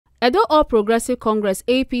Edo All Progressive Congress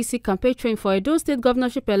APC campaign train for Edo State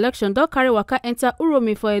governorship election don carry waka enter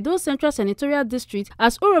Uromi for Edo Central Senatorial District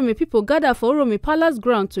as Uromi people gather for Uromi Palace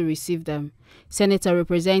ground to receive them. Senator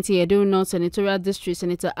representing Edo North Senatorial District,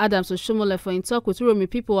 Senator Adams Oshomole, for in talk with Uromi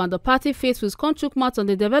people and the party faithfuls come chook mouth on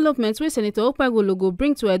the developments wey Senator Okpebholo go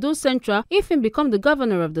bring to Edo Central if he become the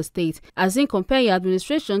governor of the state, as in compare your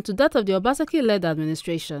administration to that of the Obaseki-led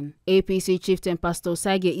administration. APC chieftain Pastor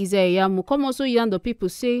Saige Izeyamu come also yarn the people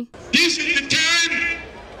say, "This is the time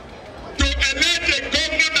to elect a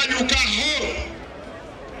governor that you can hold,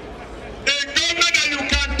 a governor that you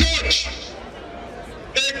can touch,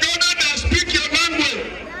 a governor that speaks your language."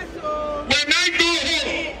 When I go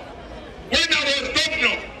home, when I was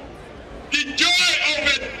governor, the joy of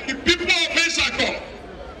the people of Mesako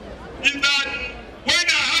is that when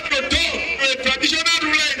I have to talk to a traditional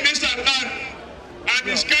ruler in this land and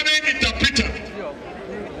he's carrying interpreter,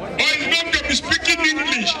 or he's not going to be speaking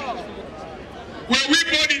English. Were we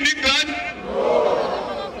born in England?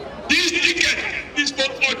 This ticket is for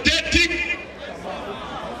authentic,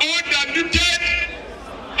 undiluted,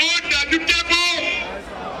 undilutable,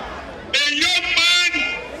 a young man,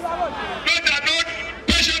 not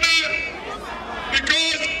passionate,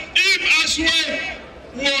 because if Aswe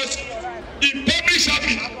was in public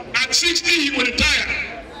service at 60, he will retire.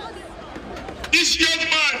 This young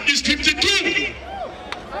man is 52.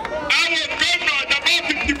 I was governor at about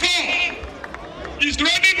 54. He's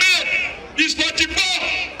running mad. He's 44.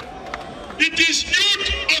 It is youth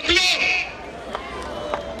o'clock.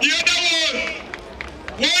 The other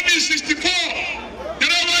one is 64. The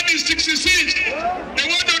other one is 66. They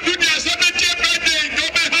want to do their 70th birthday in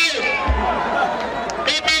government house.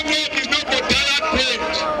 Government work is not for tired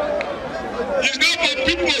brains. It's not for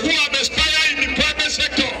people who have aspired in the private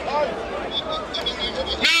sector.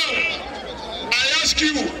 Now, I ask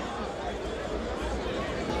you,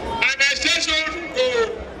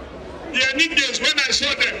 the Indians, when I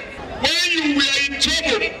saw them, when you were in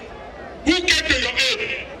trouble, who came to your aid?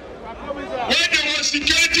 When there was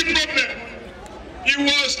security problem, it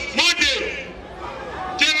was Monday.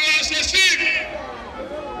 General Assassin,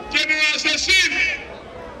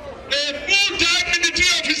 a full-time military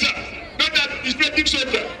officer, not an administrative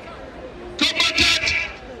soldier, combatant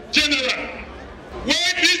general.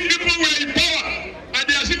 When these people were in power, and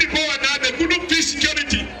they are still in power now, they couldn't fix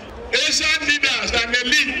security. Asian leaders and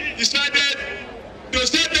elite decided to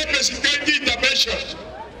set up a security intervention.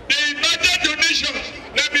 They invited donations.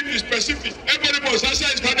 Let me be specific. Everybody must answer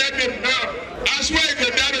his father name now. As well,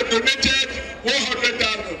 Godaro donated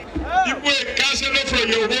 100,000. People a councillor from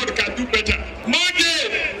your ward can do better.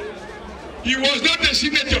 Monday, he was not a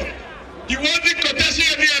senator. He wasn't contesting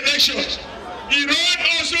any elections. He ran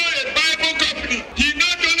also a Bible company. He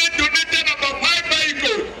not only donated about 5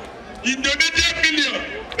 vehicles, he donated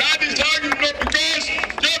millions. That is how you know, because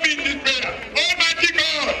job in this prayer. Almighty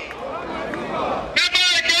God. Never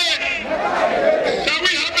again shall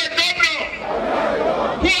we have a governor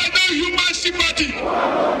who has no human sympathy. Oh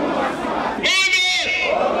no.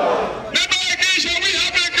 Never again shall we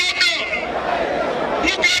have a governor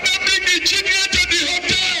who cannot bring the children to the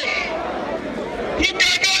hotel, who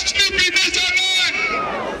cannot sleep in his land,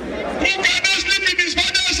 who cannot sleep in his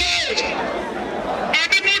father's house. And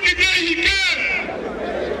even the day he came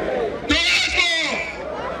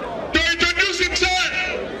to introduce himself,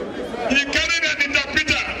 he carried an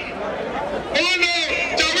interpreter. Oh no,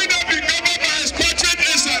 shall we not be governed by expatriate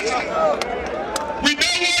essence? We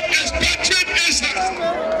don't want expatriate essence.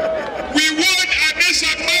 We want an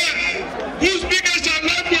essence man who speaks our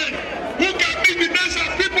language, who can meet the nation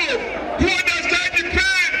people, who understand the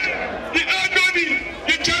pain, the agony,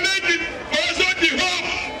 the challenges, also the hope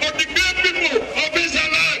of the great people of his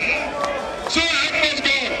land. So help us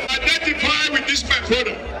God. Identify with this my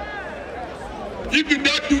brother. If you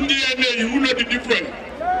don't do DNA, you will know the difference.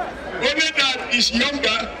 Only that he's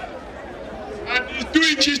younger and he's 2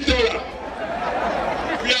 inches taller.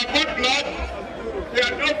 We are both black, we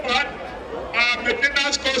are not bad, our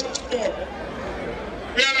maintenance cost is small.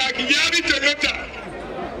 We are like Yari Toyota.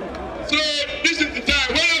 So this is the time.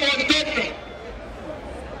 When I was governor,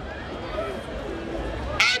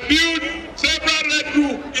 I built several red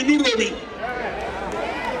roofs in Uromi.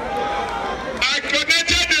 I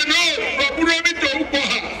connected the road from Uromi to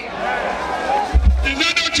Okpebholo. Is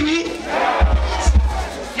that not true?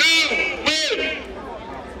 Now, wait.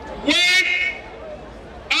 When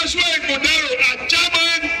Aswe Godaro, a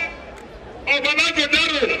chairman of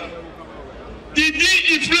Godaro, did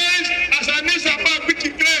he influence as an Isabel which he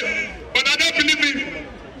claimed? But I don't believe him.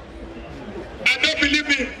 I don't believe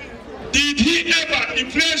him. Did he ever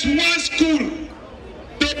influence one school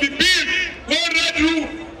to be built, one red roof,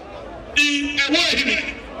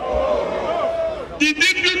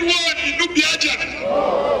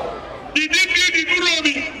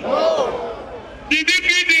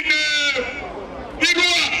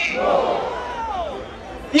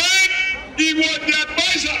 He was the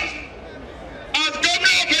advisor. As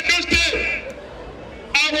governor of Edo State,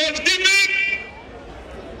 I was given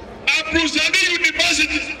Aprusani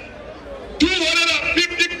University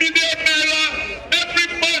 250 million naira every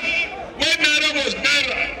month when naira was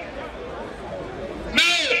naira.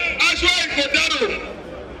 Now, as well as Kodaro,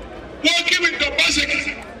 working with the Basek,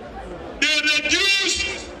 they reduced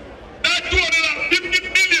that 250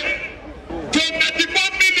 million from 94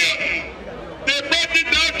 million. They brought it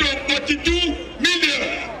down to 42 million.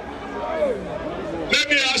 Let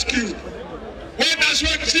me ask you, when that's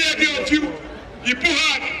what see any of you, you put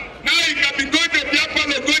hand, now you can be going to Biafra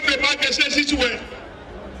or going to market, says this way.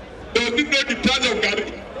 Does it know the price of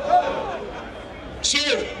Gary? So,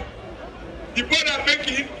 the point I'm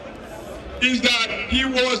making is that he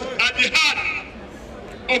was at the heart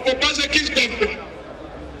of Obasanjo's government.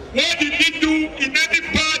 What did he do in any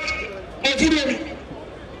part of Uromi,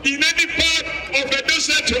 in any part of Edo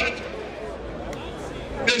Central?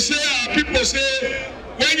 They say, our people say,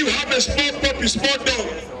 when you have a small puppy, small dog,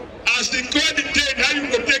 as the credit day, how you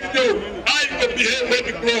will take you, how you will behave when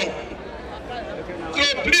you grow up. So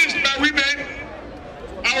please, my women,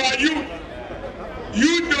 our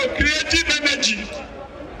youth of creative energy.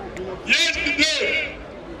 Yesterday,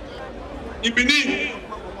 in Benin,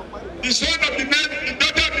 the son of the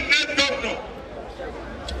daughter of the next governor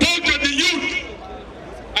spoke to the youth,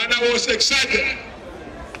 and I was excited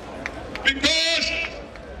because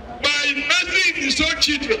by investing in his own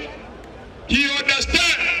children, he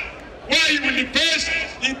understands why he will invest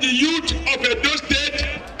in the youth of Edo State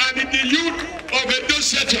and in the youth of Edo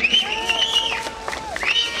Central.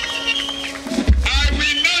 I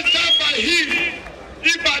will not stand by him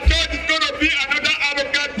if I thought it's going to be another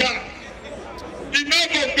arrogant guy.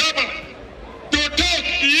 Enough of grammar. To talk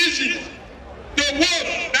is easy. To work,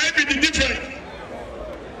 that will be the difference.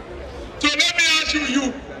 So let me ask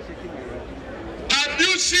you, have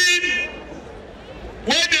you seen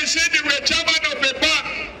when they say they were chairman of a bank,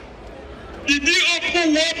 did he open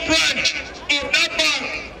one branch of that bank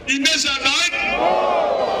in Nezaland?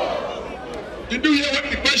 Did you hear what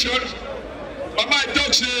the question? Mama, I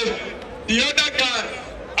talk say, the other guy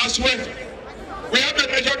as well. We have to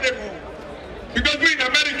measure them. Because we in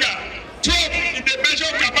America, Trump is the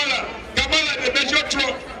measure Kamala. Kamala is the measure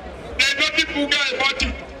Trump. There's nothing booger about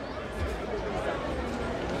it.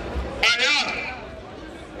 I am.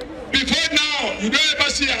 Before now, you don't ever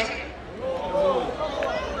see her.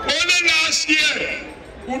 Only last year,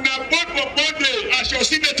 Una vote for Monday as your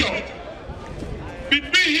senator.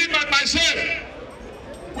 Between him and myself,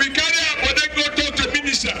 we carry our body go talk to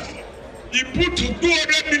minister. He put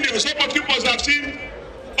 200 million. Some of you must have seen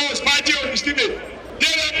us fighting on the Senate.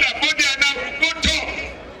 Thereafter, Monday and now we go talk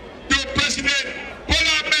to President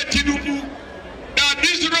Bola Ahmed Tinubu that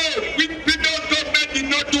this road which previous government did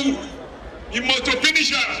not do, he must to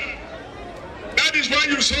finish us. That is why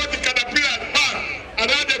you saw the caterpillar back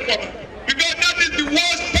around the corner. Because that is the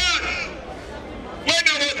worst part. When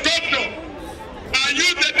I was governor, I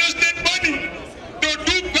used the state money to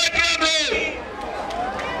do federal road.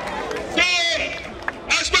 So,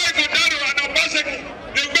 that's why I go down and Obaseki,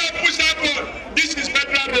 they go and push that board. This is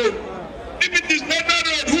federal road. If it is federal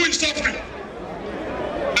road, who is suffering?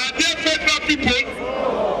 Are there federal people?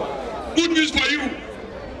 Good news for you.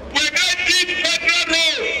 When I did federal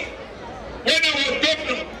road, when I was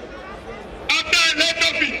governor, after I left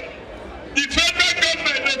office, the federal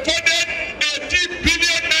government refunded 18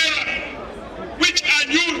 billion naira, which I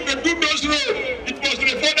used to do those roads. It was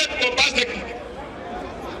refunded for Obaseki.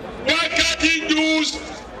 Why can't he use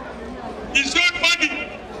his own money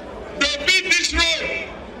to build this road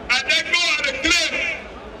and then go and reclaim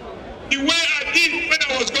the way I did when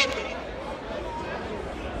I was governor?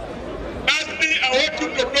 Lastly, I want you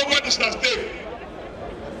to know what is at stake.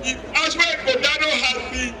 If Aswell Kodaro has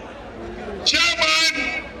been chairman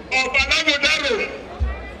of Alagodaro,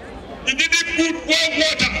 he didn't put warm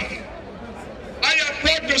water. I am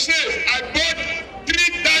proud to say I bought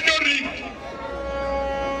 3 Dado rigs.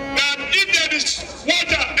 That if there is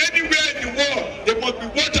water anywhere in the world, there must be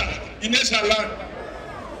water in Nezaland.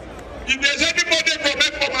 If there's anybody from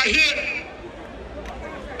Ekpoma here,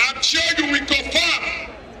 I'm sure you will confirm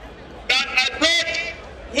that I brought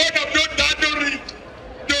one of those Dado rigs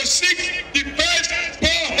to seek the first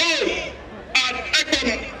borehole at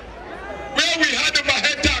Ekpoma, where we had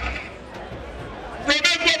overhead tank. From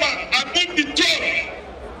Ekpoma, I moved the truck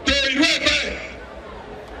to Idahosa.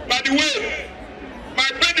 By the way, my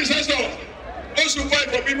predecessor also fight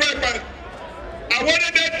from Idahosa. I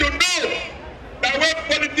wanted them to know that when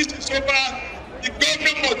politics is over, the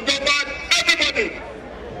government must govern everybody.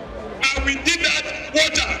 And we did that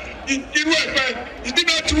water in Idahosa. Is it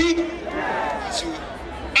not true?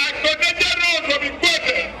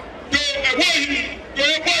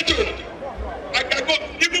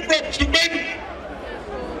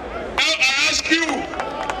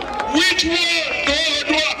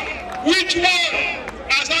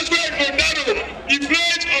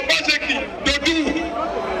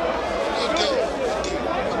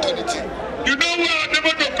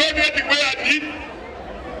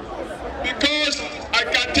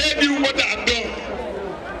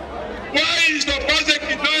 is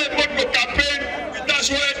Obaseki not able to campaign with us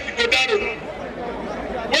where Igodaro.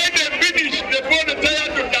 When they finish, they go the tire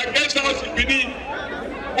to their guest house in Benin.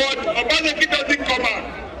 But Obaseki doesn't come out.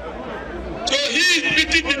 So he is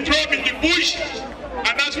beating the drum in the bush,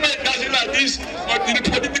 and that's why he does it like this on the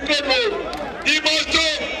political road. He must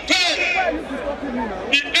pay.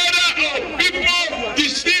 The era of people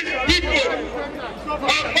deceive people.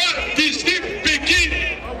 Papa deceive Pekin.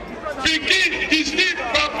 Pekin deceive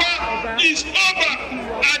Papa is over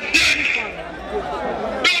and dead.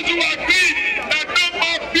 Those who agree that no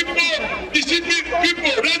more people deceiving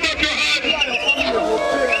people, raise up your hand.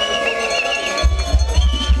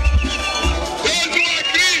 Those who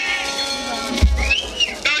agree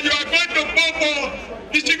that you are going to vote for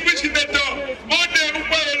distinguished senator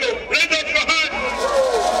Okpebholo, raise up your hand.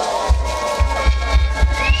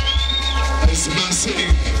 It's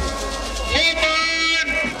massive. Woman,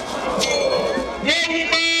 one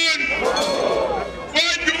woman,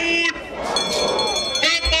 one youth,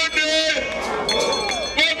 one money,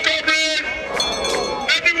 one comrade,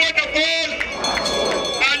 every one of us,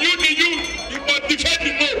 and you the youth, you must defend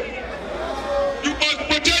the vote. You must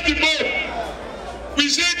protect the vote. We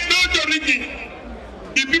said no to rigging.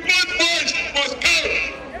 The people's voice must count.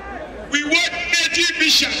 We want native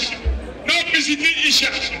issues, not visiting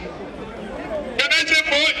issues. Can I say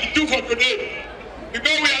more? It's due for today.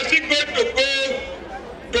 Because we are still going to go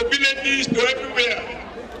to villages, to everywhere.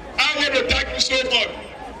 I want to thank you so much.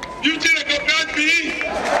 You still recognize me?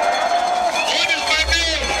 What is my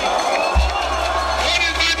name? What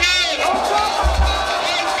is my name?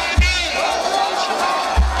 What is my name?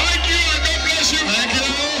 Thank you and God bless you. Thank you.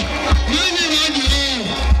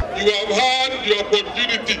 You have had the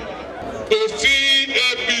opportunity to see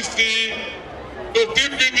APC, to see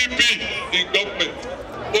PDP in government.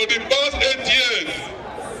 For the past 8 years,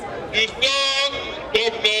 you saw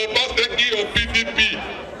Governor Obaseki of PDP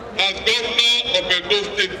as governor of Edo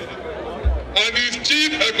State. And his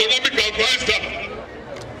chief economic advisor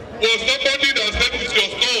was somebody that said it's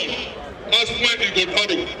your son, as when he got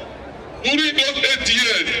out. During those 8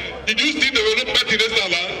 years, did you see development in this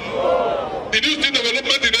land? Did you see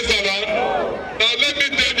development in this land? Now let me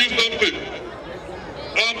tell you something.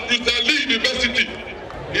 Brutali University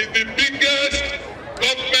is the biggest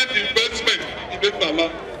government investment in this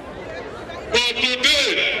land. But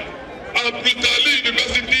today, Brutali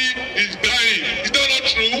University is dying. Is that not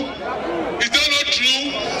true? Is that not true?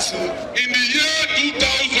 In the year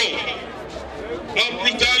 2000,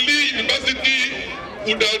 Brutali University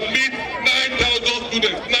would admit 9,000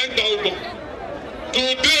 students. 9,000.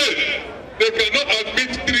 Today, they cannot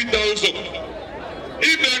admit 3,000.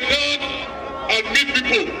 If they can't admit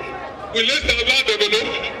people, will let the land develop?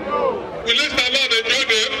 Will let the land enjoy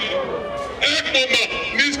them? Ekpoma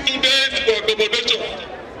needs students for accommodation.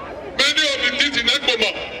 Many of the things in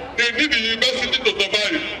Ekpoma, they need the university to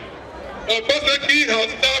survive. Obaseki has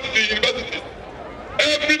staffed the university.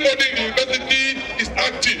 Everybody in the university is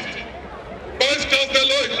active. Vice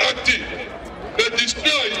Chancellor is active. The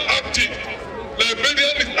Registrar is active.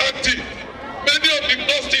 Librarian is active. Many of the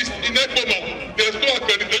courses in Ekpoma, there's no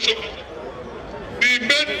accreditation. The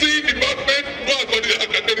medicine department, no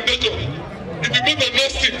accreditation. If you go to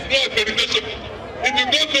nursing, no accreditation. If you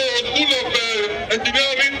go to school of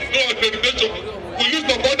engineering, no accreditation. Will you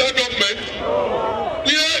support that government?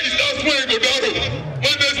 Where is Aswa Igodaro?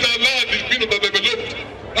 When there's a land is being underdeveloped,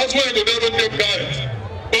 Aswa Igodaro kept quiet.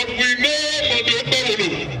 But we know for the Okpebholo,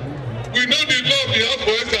 we know the love he has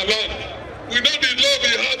for Esa land. We know the love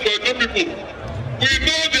he has for the people. We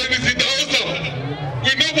know there is Idahosa.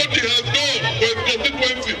 We know what he has done for his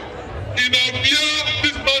constituency. In our view,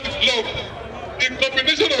 this man is love. The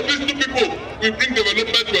combination of these two people will bring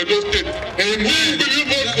development to Edo State. And who will you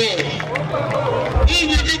vote for? Who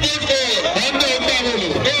will you vote for? Okpebholo.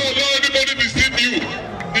 Don't allow anybody to deceive you.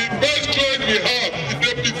 The best choice we have is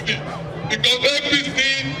APC. Because APC,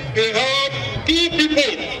 they have two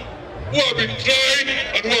people who have been tried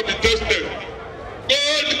and who have been tested.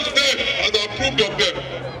 God said and approved of them.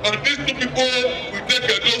 And these two people will take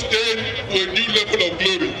Edo State to a new level of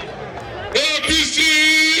glory. APC!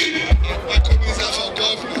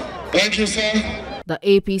 Thank you, sir. The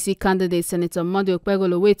APC candidate Senator Monday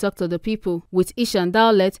Okpebholo wey talk to the people with Ishan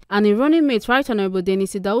Dowlett and a running mate Right Honourable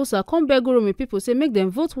Denis Idahosa come beg Uromi people say make them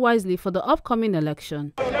vote wisely for the upcoming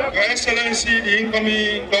election. Your Excellency, the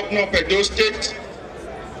incoming governor of Edo State,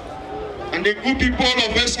 and the good people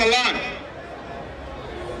of Esaland,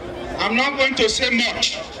 I'm not going to say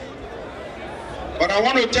much, but I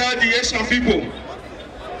want to tell the Esan people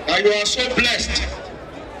that you are so blessed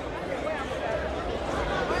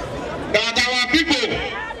that our people,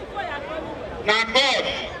 now God,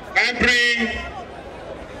 I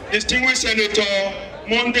bring distinguished Senator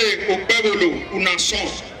Monday Okpebholo, una son.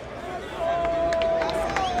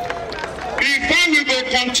 Before we go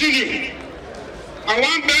continue, I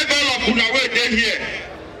want beg all of una wey dey here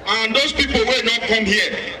and those people wey not come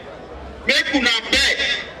here. Make una beg.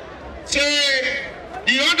 Say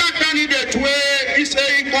the other candidate wey he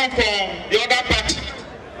say he come from the other party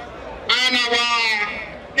and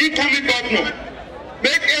our incoming governor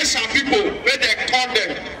make Esa people wey they call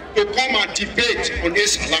them to come and debate on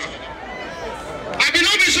Esa land. I be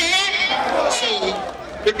not be so.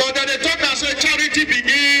 Because they talk and say charity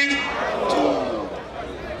begins.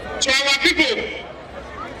 So our people,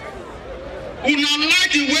 una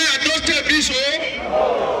like the way Edo State be so,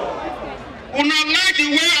 una like the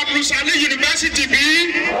way Abrusali University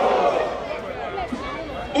be,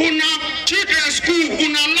 una children's school,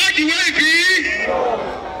 una like the way it be.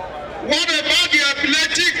 What about the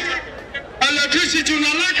electricity, una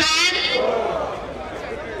like them?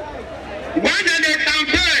 When they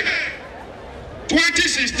campaign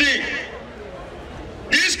 2016,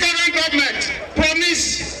 this current government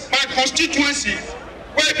promised my constituency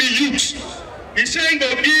will be youth. He's saying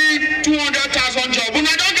they'll give 200,000 jobs. Una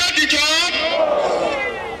don't get the job.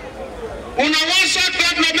 Una one shot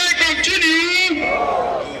government may continue.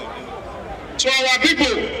 So our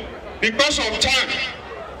people, because of time,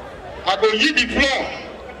 I will yield the floor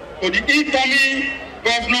to the incoming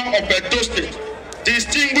governor of Edo State,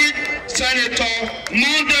 distinguished Senator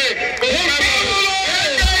Monday Okpebholo.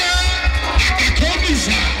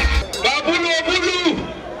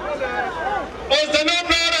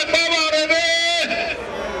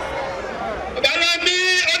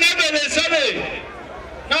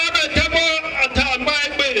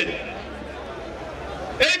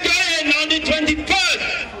 On the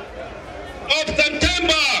 21st of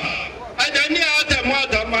September, I didn't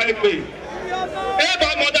have my way. Eba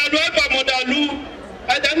modalu,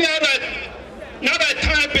 I didn't have not a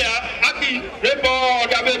time here. Happy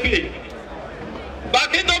report, baby.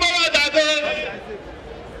 Back in the world,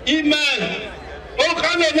 Amen. Oh,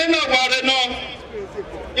 come on, no.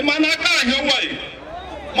 Imanaka, your way.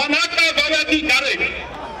 Manaka, Baby Gare.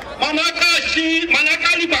 Manaka, she,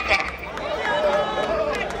 Manaka Libaka.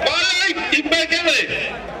 Ibegele,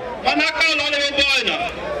 Manaka Lolly Boyna,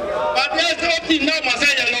 but there's something now,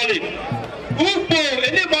 Masaya Lolly. Upo,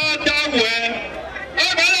 anybody down where?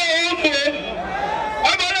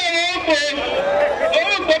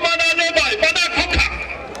 Upo, Mana Nebai, Mana Coca.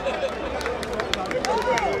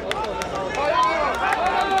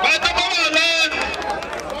 But the Mama,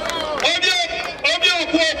 Obio,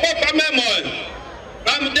 Papa Memoy.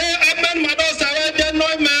 I'm there, I meant Madame Sarah, then no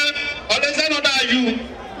man, or there's another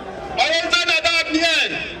you.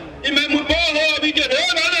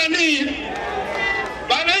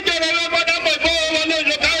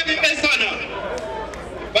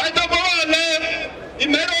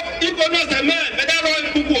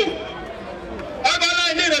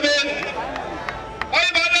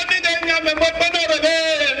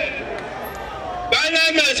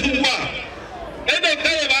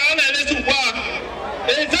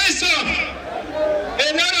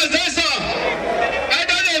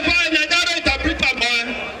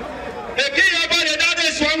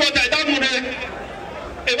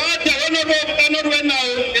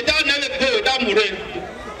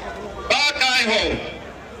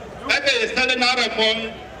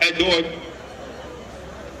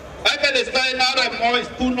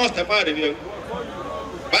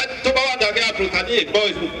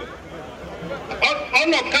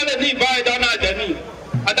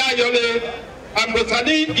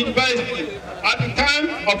 University at the time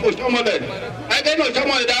of Oshomole. I get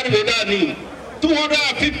Oshomole that we don't need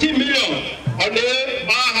 250 million on the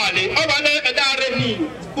Bahali. Over there,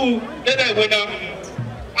 school,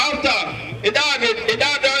 after it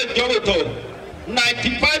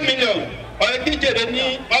 95 million on the teacher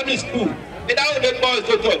on the school. It the boys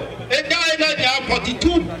total. It 42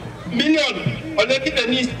 million on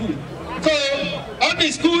the school. So on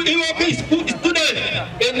the school, it will be school students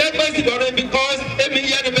in next because every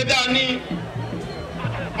year the Bedani.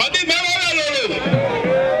 On the Melo, I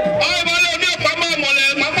will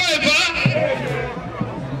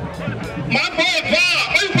my boy,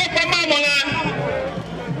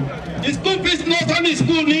 the school fees not on the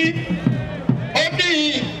school need.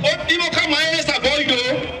 Come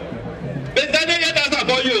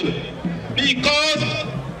because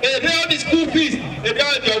they are the school fees, they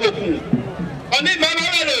are the on the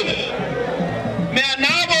Melo, may I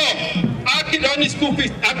now acting on the school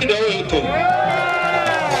fees, acting on the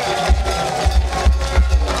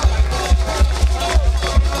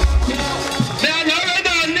They are not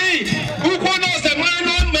ready. Who knows the man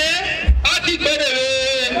on me?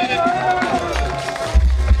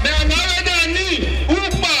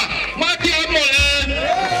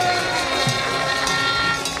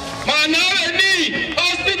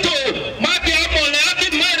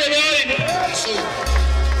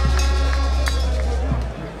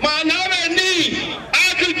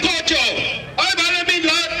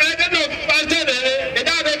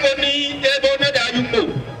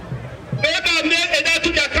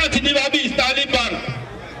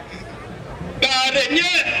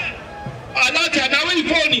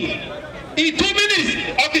 In 2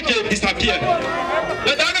 minutes, oxygen disappear.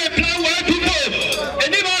 But I don't plan where people,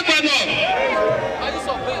 anyone can know.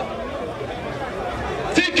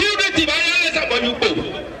 Security, I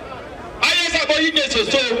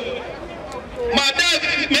so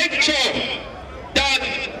Madam, make sure that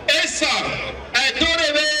ESA and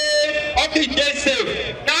Dorebe oxygen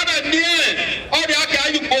safe. Now that near all the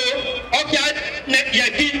Akayuko, okay,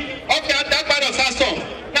 Yaki, okay, that part of Sasson.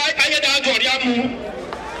 Now I get out of Yamu.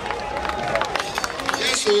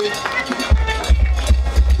 Yes, sir.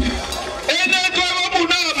 And then go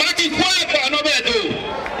now, make it quiet for another day.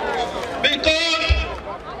 Because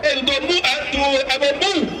it will move to a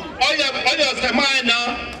move. All your seminar now.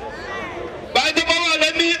 By the power,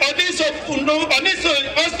 let me on this also know a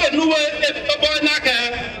boy naka.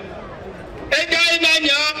 A guy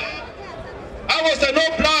nanya. I was a no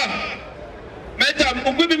plan. Metam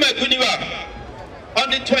Ugubi Mekuniwa on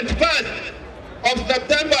the 21st of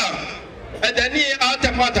September. And then he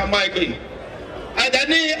Altamata migraine. And then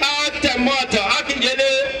he Altamata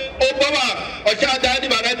Akiyele Obawa Oshadani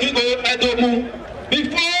Baratigo Edomu.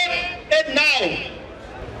 Before it now,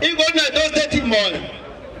 he got those 30 more.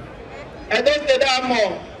 And those that are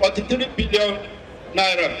more 43 billion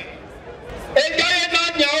naira. A guy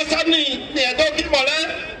now suddenly near Doki Mola.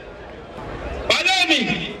 Balami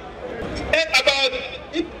about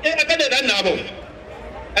a better than Nabo.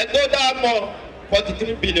 And those that are more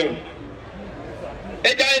 43 billion.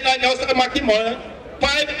 A guy now Samaki Mola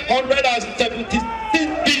 576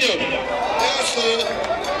 billion. Also,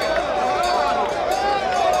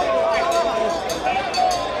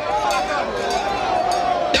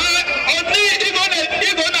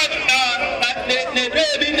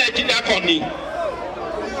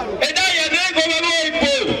 and I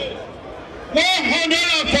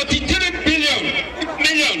 $143 million.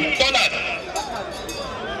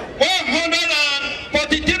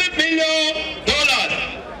 $143 million.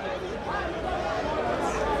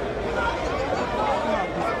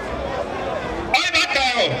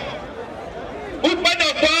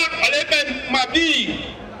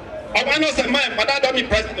 I want to say, man, but I don't be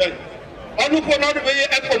president. I look for another way.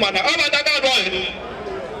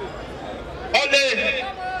 Ole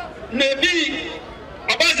Nebi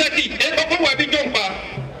Abasaki, Eko Wabi Jumpa,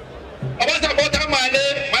 Abasa Bota Male,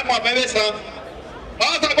 Mamma Bevesa,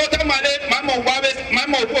 Asa Bota Male, Mamma Wabes,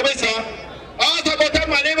 Mamma Wabesa, Asa Bota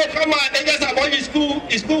Male, come on, they just about his school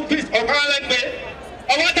fees of Harlem.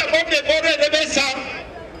 I want to go the border the Besa,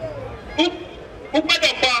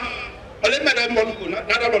 Upadapa, Ole Madame Monkuna,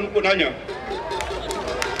 not on Kunanya.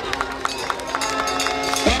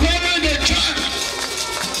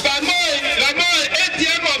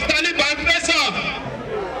 ATM of Taliban Pesa.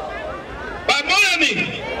 By Morami,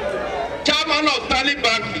 chairman of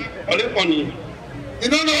Taliban, Oleponi. You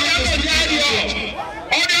don't know what to do.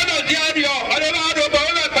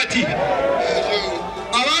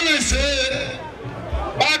 I want to say,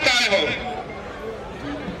 Bakaho.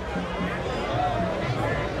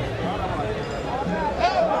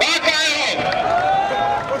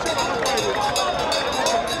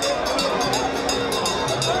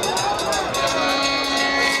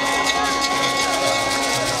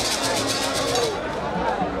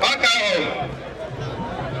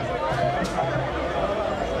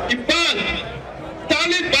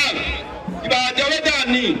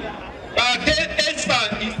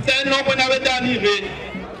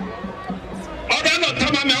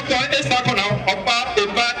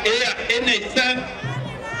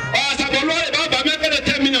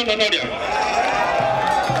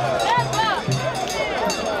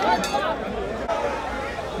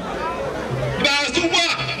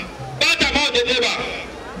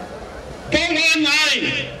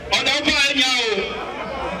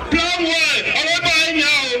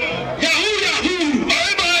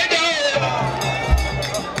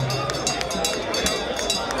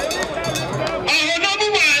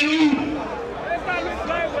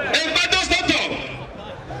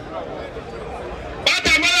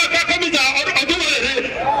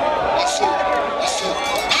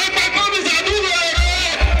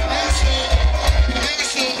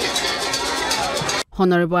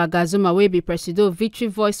 Honorable Agazuma wey be Presido Victory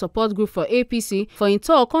Voice Support Group for APC for in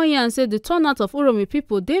talk on here and say the turnout of Uromi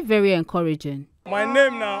people they very encouraging. My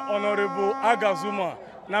name now Honorable Agazuma.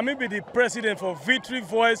 Now me be the President for Victory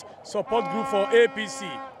Voice Support Group for APC.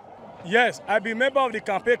 Yes, I be member of the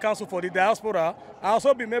campaign council for the diaspora. I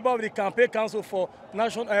also be member of the campaign council for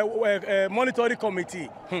National Monitoring Committee.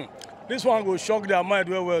 This one will shock their mind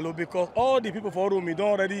well because all the people for Uromi don't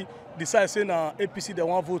already decide saying APC they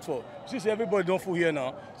want to vote for. Since everybody don't vote here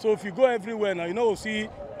now. So if you go everywhere now, you know, see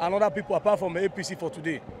and other people apart from the APC for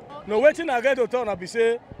today. No, waiting I get to tell una be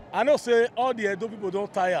say, I know say all the Edo people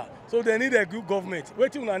don't tire, so they need a good government.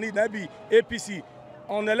 Waiting I need that be APC.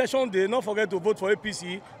 On election day, don't forget to vote for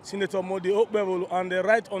APC, Senator Modi Okpebholo, and the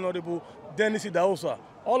Right Honorable Dennis Idahosa.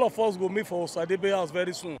 All of us will meet for Osadebe House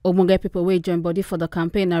very soon. Ogbonge people will join body for the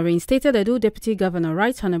campaign and reinstated Edo Deputy Governor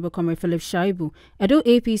Right Honorable Comrade Philip Shaibu, Edo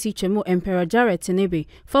APC Chemo Emperor Jared Tinebe,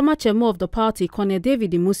 former Chemo of the party Colonel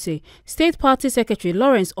David Imuse, State Party Secretary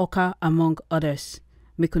Lawrence Oka, among others.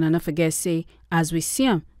 Make una not forget say, as we see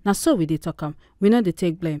am, na so we dey talk am, we know they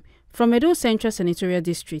take blame. From Edo Central Senatorial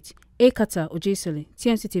District, Ekata Ojisoli,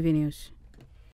 TMC TV News.